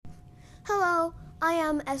Hello, I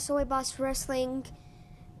am SOA Boss Wrestling,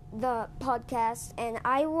 the podcast, and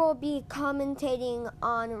I will be commentating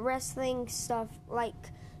on wrestling stuff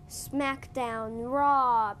like SmackDown,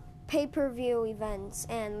 Raw, pay-per-view events,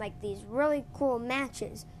 and like these really cool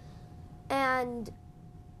matches. And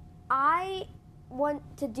I want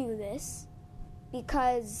to do this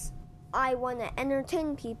because I want to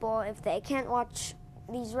entertain people if they can't watch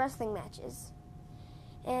these wrestling matches.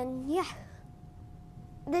 And yeah,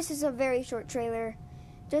 this is a very short trailer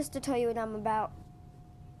just to tell you what I'm about.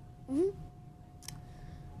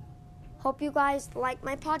 Hope you guys like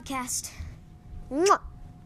my podcast. Mwah!